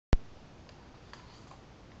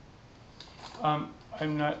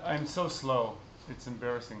I'm so slow. It's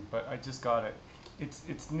embarrassing, but I just got it.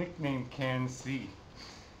 It's nicknamed Can C.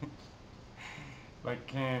 Like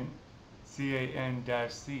can,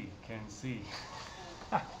 C-A-N-C, Can C.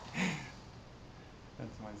 That's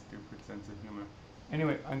my stupid sense of humor.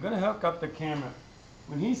 Anyway, I'm gonna hook up the camera.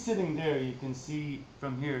 When he's sitting there, you can see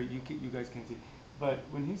from here. You guys can't see, but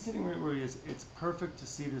when he's sitting right where he is, it's perfect to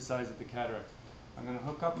see the size of the cataract. I'm going to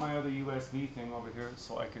hook up my other USB thing over here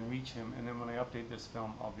so I can reach him, and then when I update this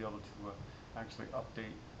film, I'll be able to actually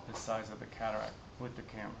update the size of the cataract with the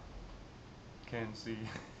camera. Can see,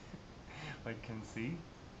 like can see,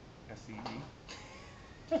 S-E-E.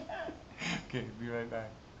 Okay, be right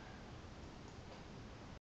back.